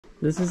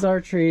This is our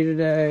tree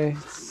today.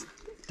 It's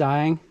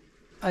dying.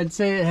 I'd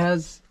say it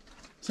has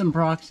some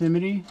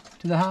proximity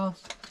to the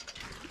house.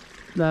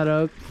 That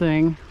oak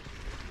thing,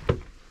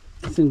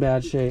 it's in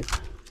bad shape.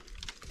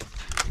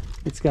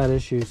 It's got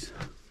issues.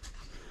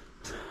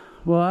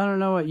 Well, I don't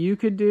know what you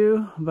could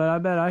do, but I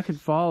bet I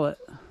could fall it.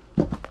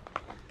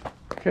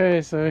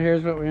 Okay, so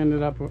here's what we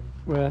ended up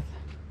with.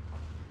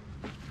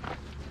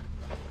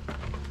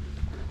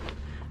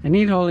 I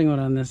need holding wood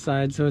on this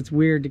side, so it's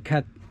weird to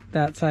cut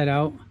that side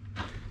out,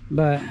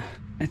 but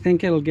I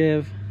think it'll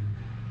give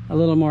a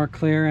little more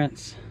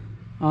clearance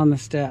on the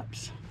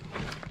steps.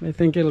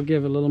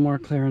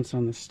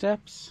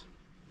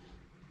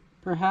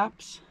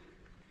 Perhaps.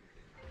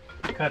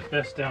 Cut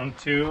this down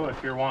too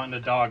if you're wanting to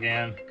dog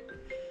in,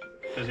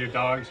 because your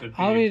dogs would be...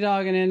 I'll be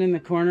dogging in the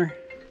corner.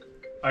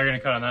 Oh, you're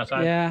gonna cut on that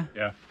side? Yeah.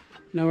 Yeah.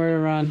 Nowhere to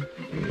run.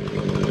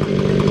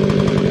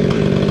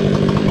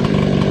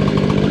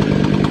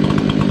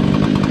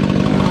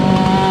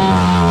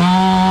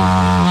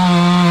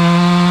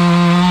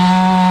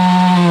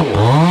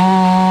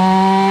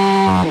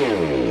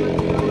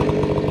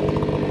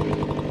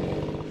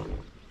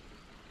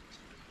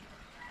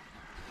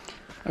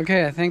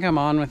 Okay, I think I'm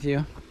on with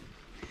you.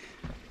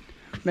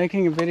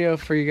 Making a video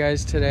for you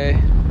guys today.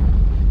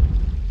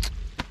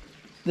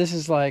 This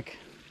is like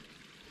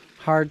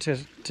hard to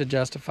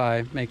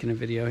justify making a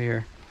video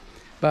here,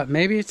 but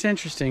maybe it's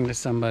interesting to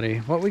somebody.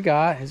 What we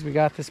got is we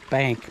got this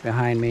bank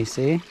behind me,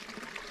 see?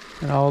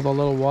 And all the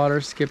little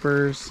water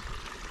skippers,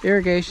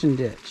 irrigation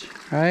ditch,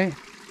 right?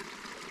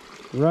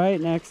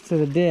 Right next to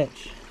the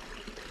ditch.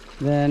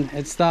 Then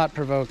it's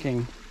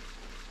thought-provoking.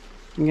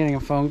 I'm getting a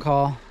phone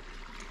call.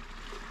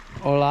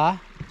 Hola.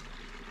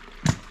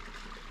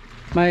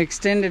 My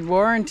extended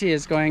warranty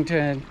is going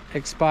to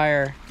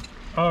expire.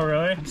 Oh,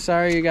 really? I'm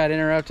sorry you got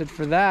interrupted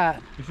for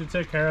that. You should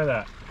take care of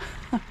that.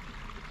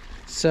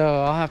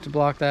 So I'll have to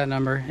block that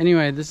number.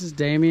 Anyway, this is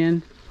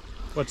Damien.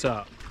 What's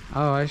up?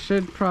 Oh, I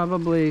should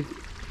probably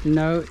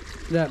note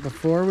that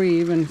before we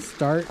even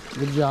start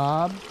the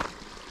job,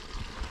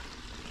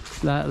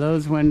 that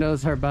those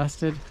windows are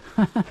busted.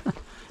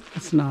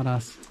 It's not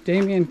us.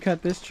 Damien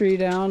cut this tree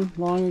down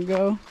long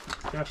ago.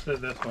 Jeff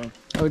did this one.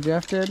 Oh,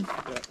 Jeff did? Yeah,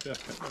 Jeff did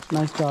this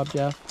one. Nice job,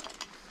 Jeff.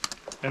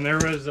 And there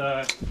was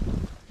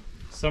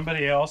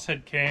somebody else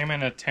had came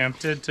and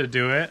attempted to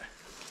do it.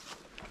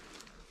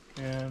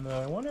 And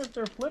I wonder if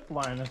their flip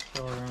line is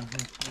still around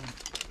here.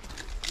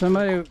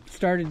 Somebody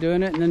started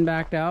doing it and then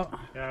backed out?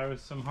 Yeah, it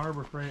was some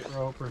Harbor Freight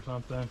rope or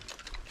something.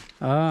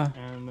 Ah.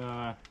 And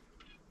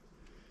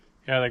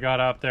yeah, they got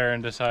up there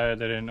and decided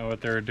they didn't know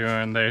what they were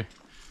doing. They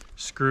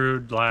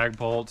screwed lag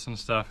bolts and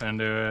stuff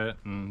into it,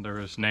 and there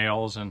was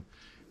nails, and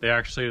they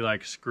actually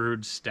like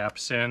screwed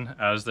steps in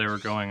as they were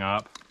going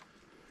up.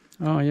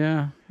 Oh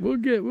yeah, we'll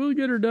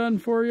get her done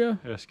for you.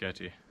 It was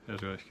sketchy. It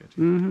was really sketchy.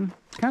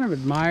 Kind of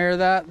admire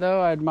that though.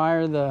 I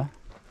admire the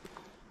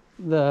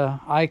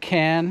I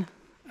can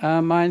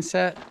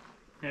mindset.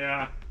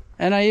 Yeah.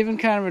 And I even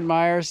kind of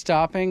admire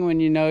stopping when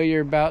you know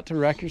you're about to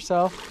wreck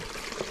yourself.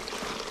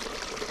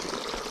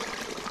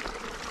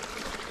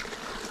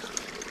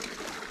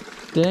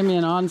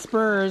 Damien on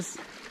spurs.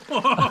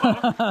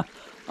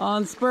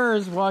 On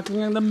spurs, walking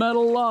in the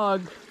metal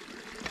log.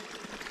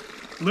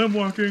 Limb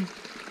walking.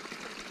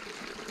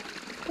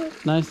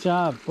 Nice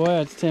job. Boy,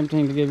 it's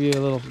tempting to give you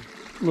a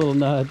little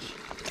nudge.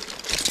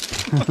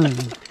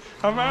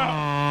 I'm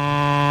out.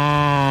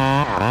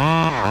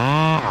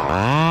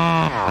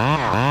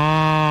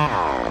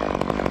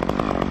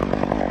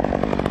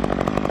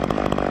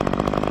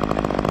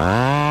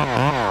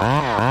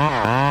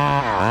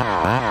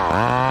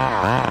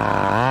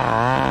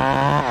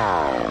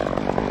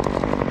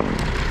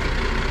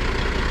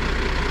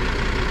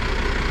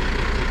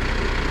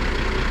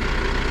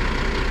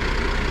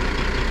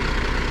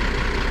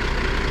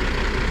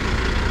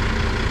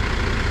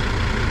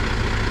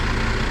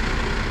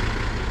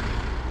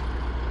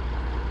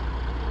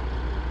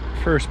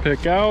 First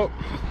pick out,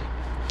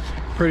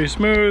 pretty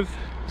smooth.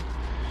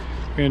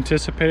 We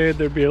anticipated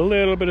there'd be a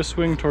little bit of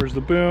swing towards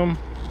the boom,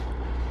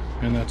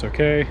 and that's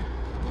okay.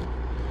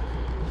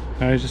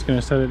 I was just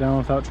gonna set it down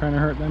without trying to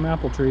hurt them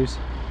apple trees.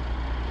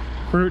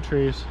 Fruit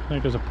trees. I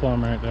think there's a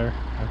plum right there,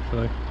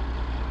 actually.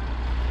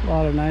 A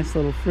lot of nice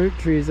little fruit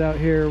trees out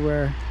here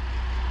where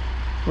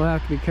we'll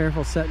have to be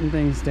careful setting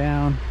things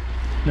down.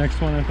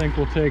 Next one, I think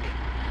we'll take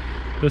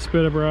this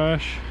bit of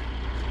brush,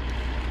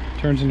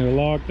 turns into a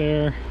log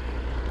there.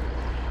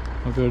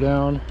 I'll go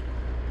down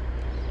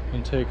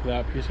and take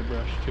that piece of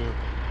brush too,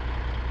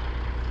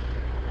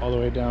 all the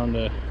way down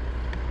to,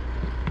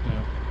 you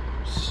know,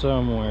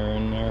 somewhere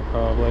in there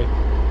probably.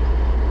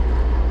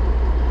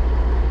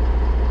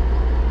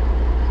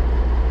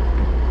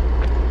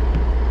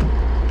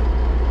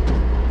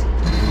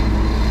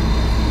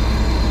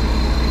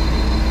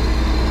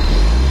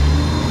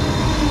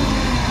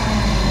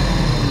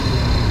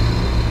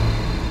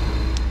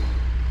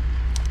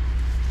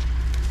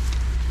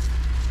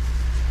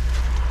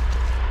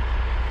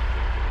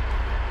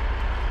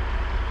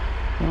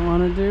 Don't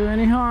want to do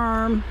any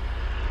harm.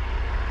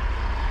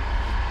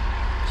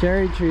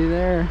 cherry tree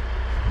there.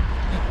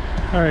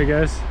 All right,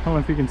 guys, I don't know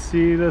if you can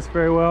see this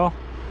very well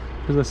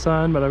because of the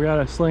sun, but I've got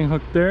a sling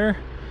hook there.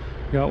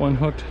 Got one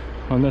hooked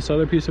on this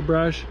other piece of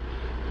brush.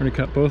 I'm gonna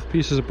cut both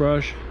pieces of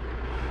brush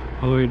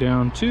all the way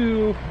down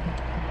to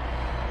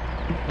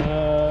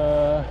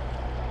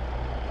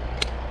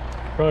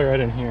probably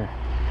right in here.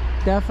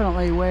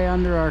 Definitely way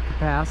under our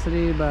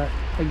capacity, but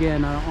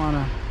again, I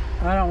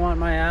don't want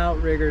my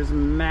outriggers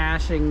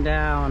mashing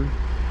down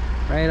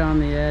right on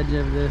the edge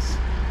of this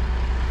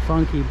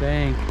funky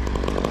bank.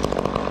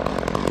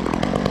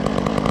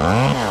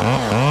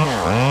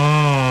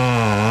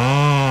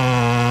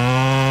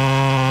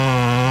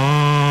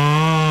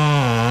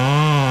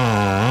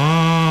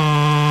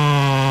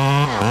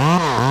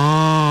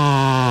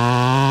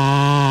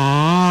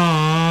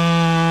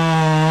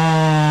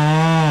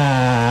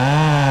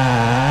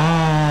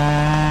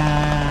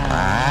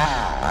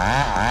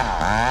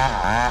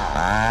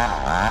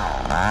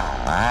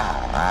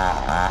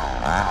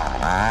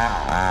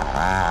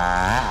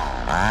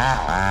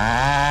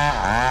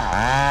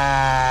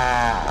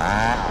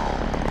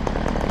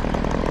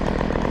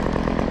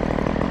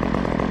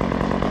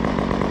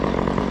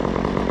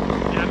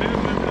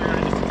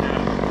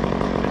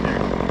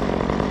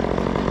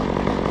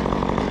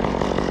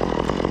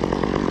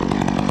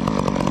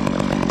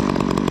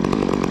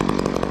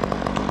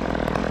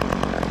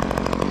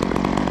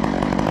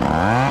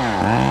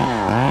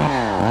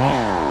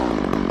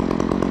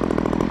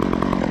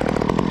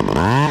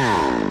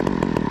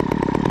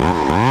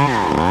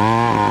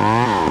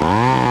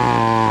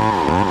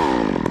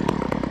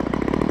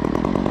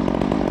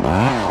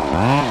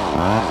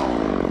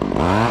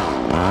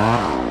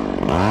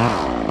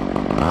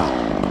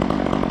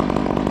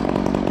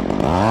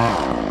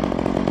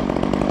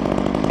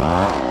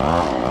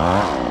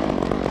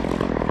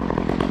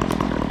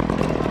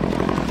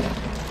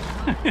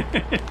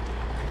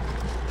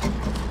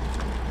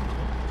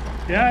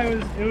 Yeah,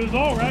 it was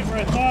all right where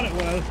I thought it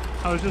was.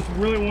 I was just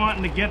really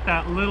wanting to get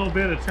that little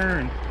bit of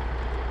turn.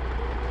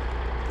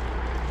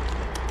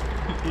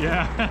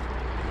 Yeah.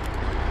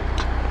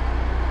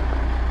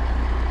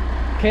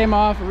 Came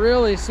off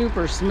really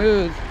super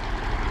smooth,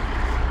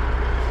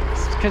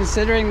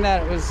 considering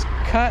that it was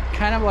cut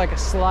kind of like a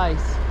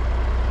slice,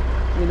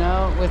 you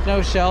know, with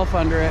no shelf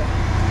under it.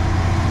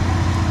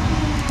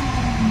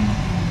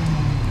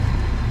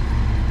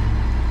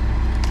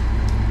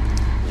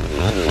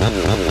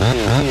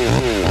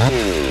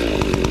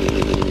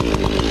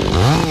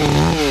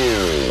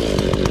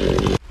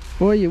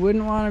 Boy, you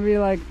wouldn't want to be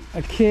like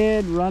a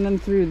kid running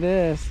through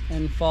this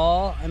and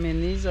fall. I mean,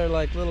 these are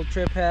like little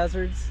trip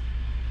hazards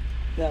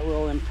that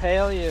will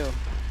impale you.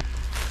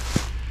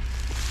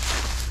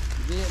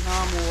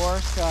 Vietnam War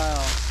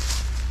style.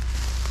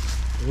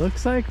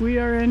 Looks like we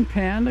are in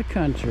panda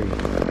country.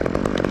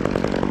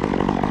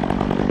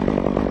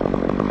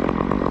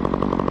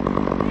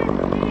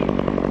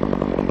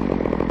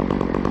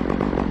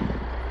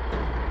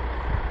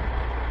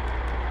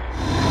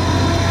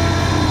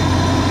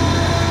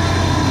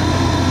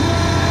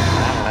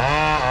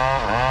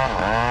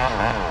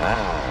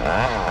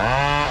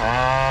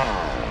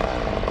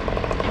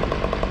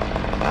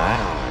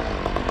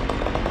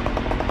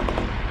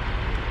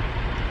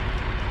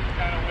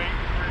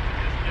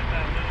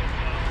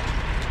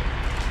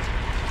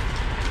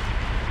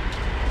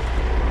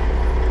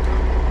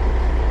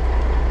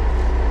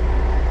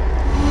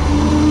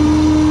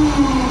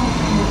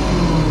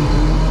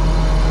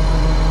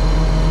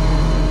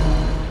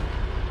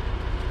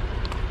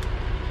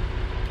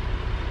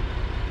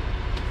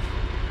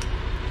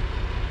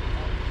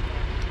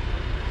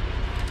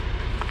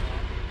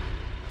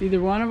 Either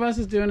one of us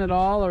is doing it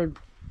all,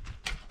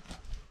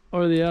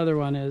 or the other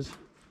one is.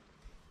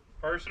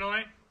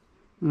 Personally?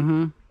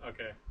 Mm-hmm.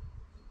 Okay.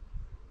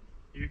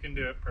 You can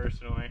do it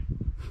personally.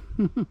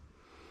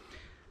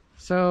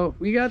 So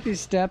we got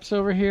these steps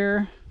over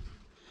here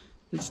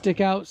that stick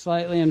out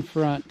slightly in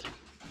front.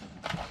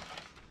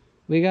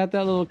 We got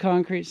that little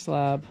concrete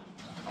slab.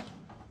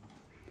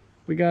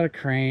 We got a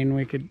crane.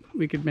 We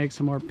could make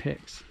some more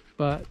picks,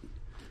 but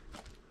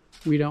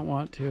we don't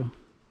want to.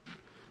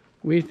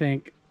 We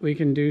think we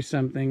can do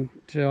something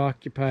to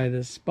occupy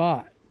this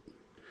spot,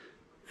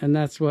 and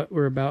that's what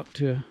we're about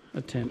to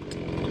attempt.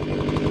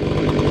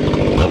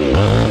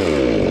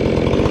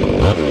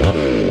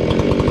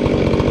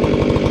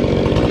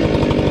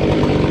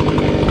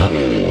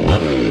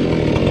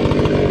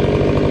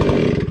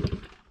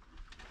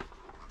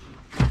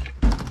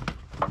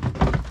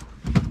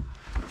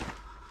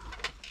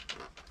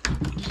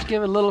 Just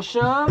give it a little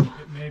shove.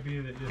 It may be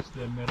that just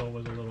the middle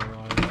was a little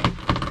raw.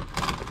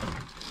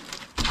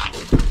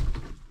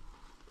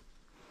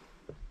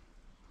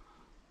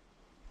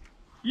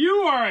 You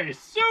are a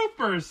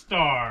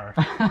superstar!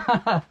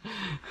 That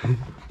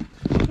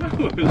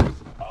was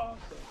awesome.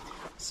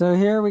 So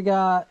here we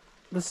got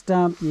the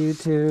stump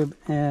YouTube,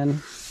 and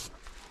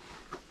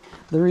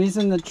the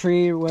reason the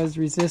tree was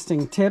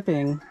resisting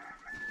tipping,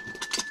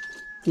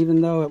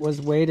 even though it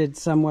was weighted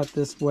somewhat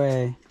this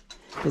way,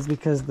 is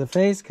because the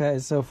face cut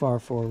is so far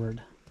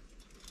forward.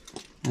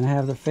 And I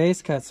have the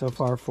face cut so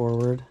far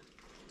forward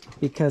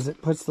because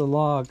it puts the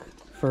log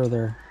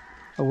further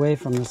away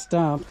from the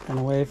stump and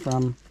away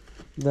from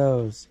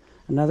those.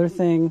 Another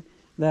thing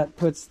that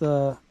puts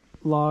the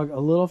log a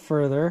little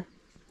further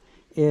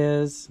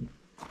is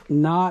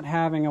not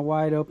having a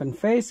wide open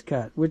face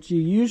cut, which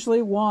you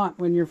usually want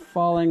when you're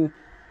falling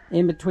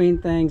in between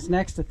things,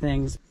 next to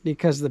things,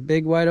 because the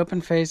big wide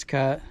open face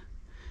cut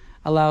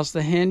allows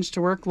the hinge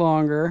to work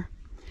longer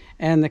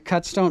and the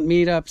cuts don't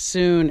meet up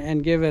soon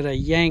and give it a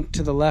yank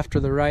to the left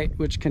or the right,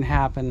 which can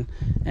happen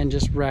and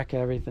just wreck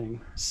everything.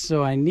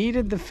 So I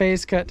needed the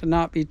face cut to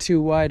not be too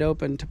wide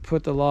open to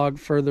put the log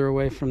further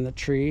away from the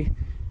tree,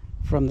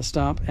 from the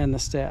stump and the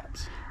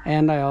steps.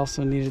 And I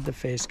also needed the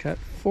face cut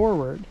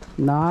forward,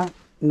 not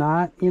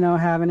you know,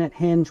 having it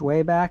hinge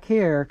way back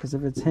here, because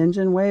if it's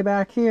hinging way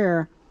back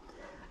here,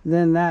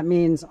 then that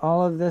means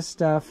all of this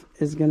stuff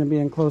is going to be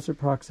in closer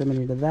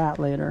proximity to that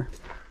later.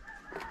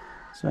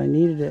 So I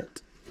needed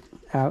it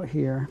out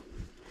here,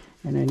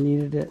 and I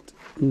needed it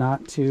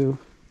not too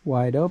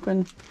wide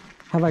open.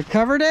 Have I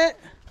covered it?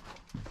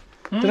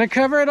 Did I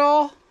cover it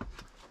all?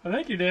 I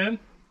think you did.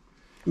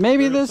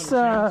 Maybe this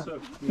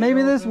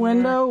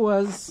window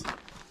was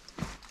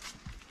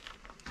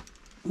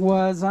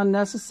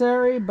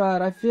unnecessary,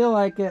 but I feel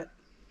like it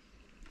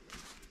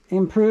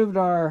improved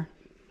our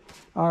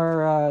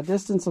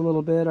distance a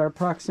little bit, our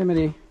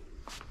proximity.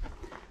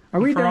 Are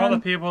we done? For all the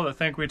people that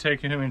think we take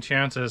human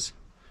chances,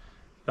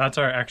 that's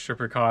our extra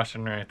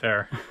precaution right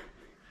there.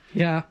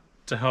 Yeah.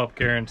 To help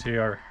guarantee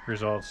our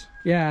results.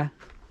 Yeah.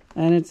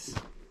 And it's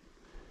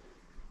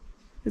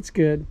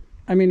good.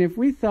 I mean, if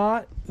we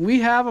thought, we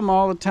have them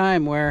all the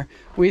time where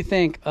we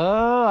think,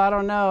 oh, I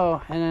don't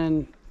know. And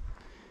then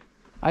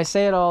I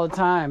say it all the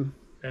time.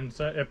 And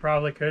so it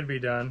probably could be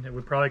done.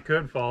 We probably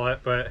could fall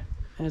it, but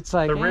it's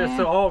like, it's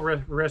all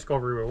risk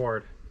over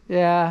reward.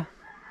 Yeah.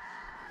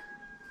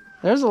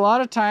 There's a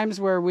lot of times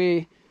where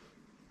we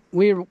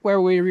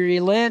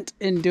relent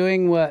in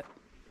doing what,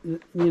 you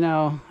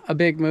know, a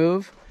big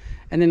move,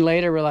 and then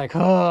later we're like,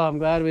 oh, I'm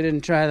glad we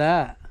didn't try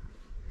that.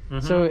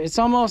 Mm-hmm. So it's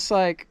almost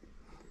like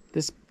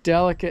this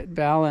delicate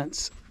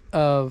balance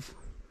of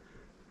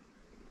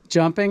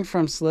jumping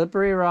from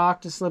slippery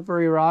rock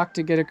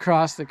to get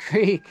across the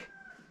creek.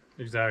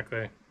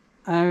 Exactly.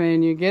 I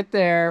mean, you get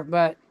there,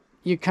 but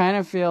you kind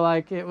of feel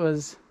like it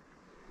was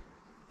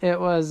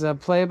a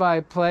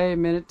play-by-play,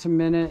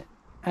 minute-to-minute.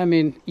 I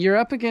mean, you're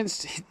up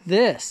against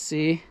this,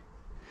 see?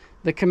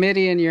 The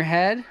committee in your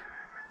head.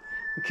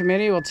 The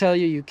committee will tell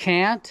you you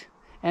can't,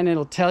 and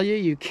it'll tell you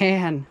you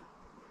can.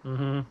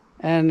 Mm-hmm.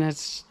 And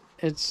it's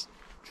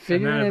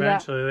figuring it out. And then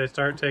eventually they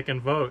start taking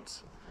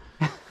votes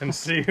and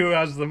see who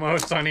has the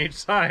most on each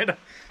side.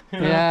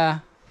 Yeah.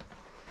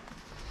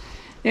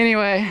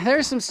 Anyway,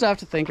 there's some stuff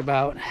to think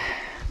about.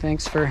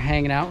 Thanks for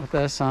hanging out with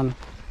us on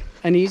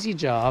an easy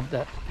job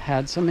that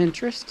had some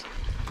interest.